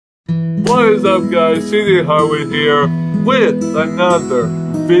What is up, guys? CD Hardware here with another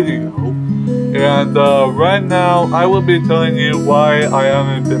video. And right now I will be telling you why I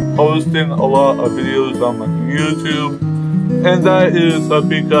haven't been posting a lot of videos on my YouTube. And that is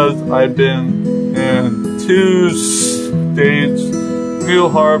because I've been in two states, New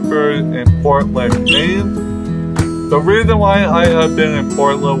Hartford and Portland, Maine. The reason why I have been in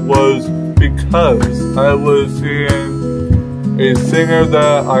Portland was because I was seeing a singer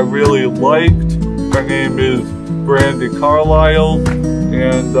that I really liked. Her name is Brandy Carlisle,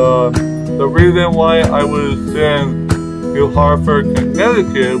 and the reason why I was in New Hartford,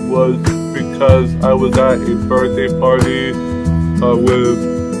 Connecticut was because I was at a birthday party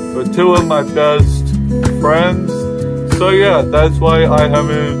with two of my best friends. So yeah, that's why I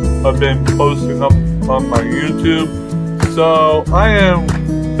haven't been posting up on my YouTube. So I am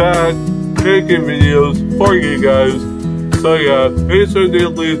back making videos for you guys. So yeah, make sure to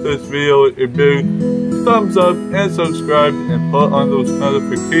leave this video a big thumbs up and subscribe and put on those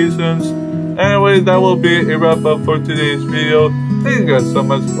notifications. Anyway, that will be a wrap up for today's video. Thank you guys so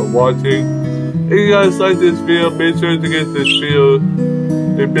much for watching. If you guys like this video, make sure to give this video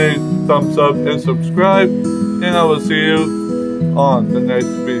a big thumbs up and subscribe. And I will see you on the next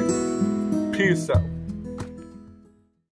video. Peace out.